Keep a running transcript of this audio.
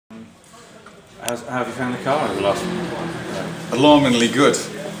How have you found the car over the last? Alarmingly good.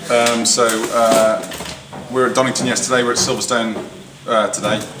 We're at Donington yesterday. We're at Silverstone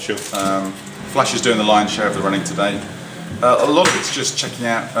today. Sure. Flash is doing the lion's share of the running today. A lot of it's just checking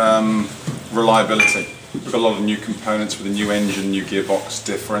out reliability. We've got a lot of new components with a new engine, new gearbox,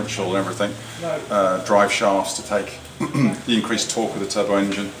 differential and everything. Drive shafts to take the increased torque of the turbo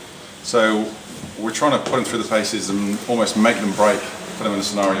engine. So we're trying to put them through the paces and almost make them break. Put them in a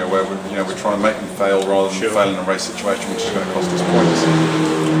scenario where we're trying to make them fail rather than fail in a race situation, which is going to cost us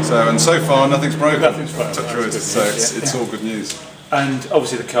points. So far nothing's broken. Nothing's broken. Touch wood. So it's all good news. And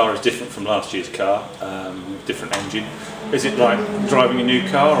obviously the car is different from last year's car, different engine. Is it like driving a new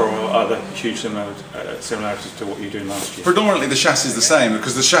car, or are there huge similarities to what you were doing last year? Predominantly the chassis is the same,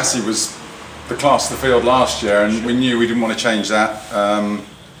 because the chassis was the class of the field last year, and we knew we didn't want to change that.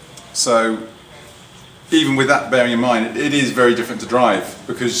 So even with that bearing in mind, it is very different to drive,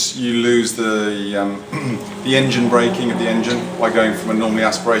 because you lose the engine braking of the engine by going from a normally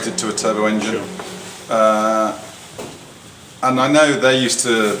aspirated to a turbo engine. Sure. And I know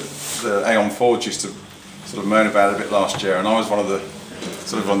the Aon Fords used to sort of moan about it a bit last year, and I was one of the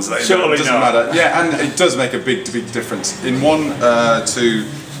sort of ones that it doesn't matter. Yeah, and it does make a big difference in one to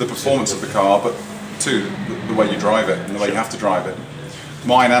the performance of the car, but two, the way you drive it and the way you have to drive it.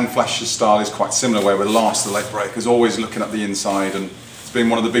 Mine and Flash's style is quite similar, where we're last the late breakers, always looking at the inside, and it's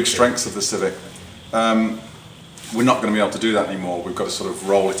been one of the big strengths of the Civic. We're not going to be able to do that anymore. We've got to sort of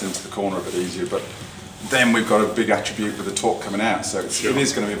roll it into the corner a bit easier, but then we've got a big attribute with the torque coming out, so it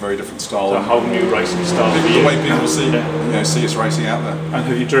is going to be a very different style. So a whole new racing style. The way people see us racing out there. And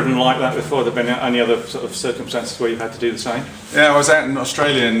have you driven like that before? Have there been any other sort of circumstances where you've had to do the same? Yeah, I was out in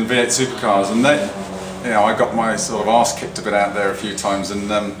Australia in the V8 supercars, and I got my sort of arse kicked a bit out there a few times, and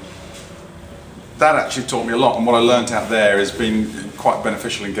that actually taught me a lot. And what I learnt out there has been quite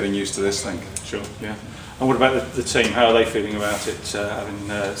beneficial in getting used to this thing. Sure. Yeah. And what about the team? How are they feeling about it,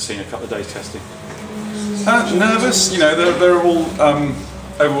 having seen a couple of days testing? Nervous, they're all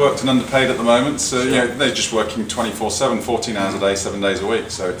overworked and underpaid at the moment, so they're just working 24/7, 14 hours a day, 7 days a week,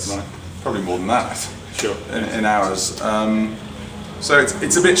 so it's probably more than that. Sure. In hours. So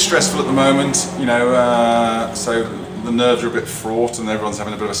it's a bit stressful at the moment, so the nerves are a bit fraught and everyone's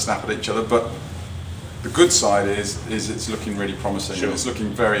having a bit of a snap at each other, but the good side is it's looking really promising. Sure. It's looking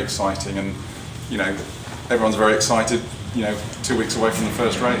very exciting, and everyone's very excited. 2 weeks away from the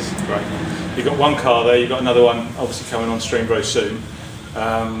first race. Great. You've got one car there, you've got another one obviously coming on stream very soon.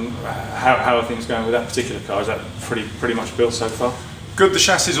 How are things going with that particular car? Is that pretty much built so far? Good, the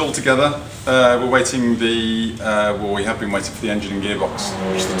chassis is all together. We're waiting we have been waiting for the engine and gearbox,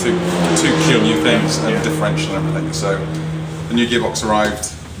 which are the two key new things, and the differential and everything. So the new gearbox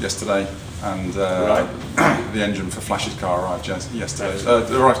arrived yesterday, and the engine for Flash's car arrived yesterday.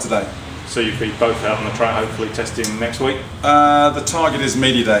 It arrived today. So you'll be both out on the track, hopefully testing next week? The target is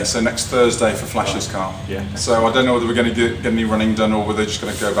media day, so next Thursday for Flash's car. Yeah. So I don't know whether we're going to get any running done, or whether they're just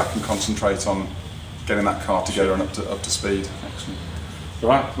going to go back and concentrate on getting that car together and up to speed. Excellent.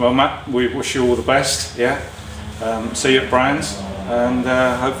 Right. Well, Matt, we wish you all the best. Yeah. See you at Brands, and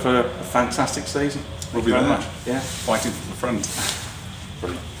hope for a fantastic season. We'll be very much. Yeah. Fighting for the front.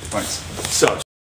 Brilliant. Thanks. So.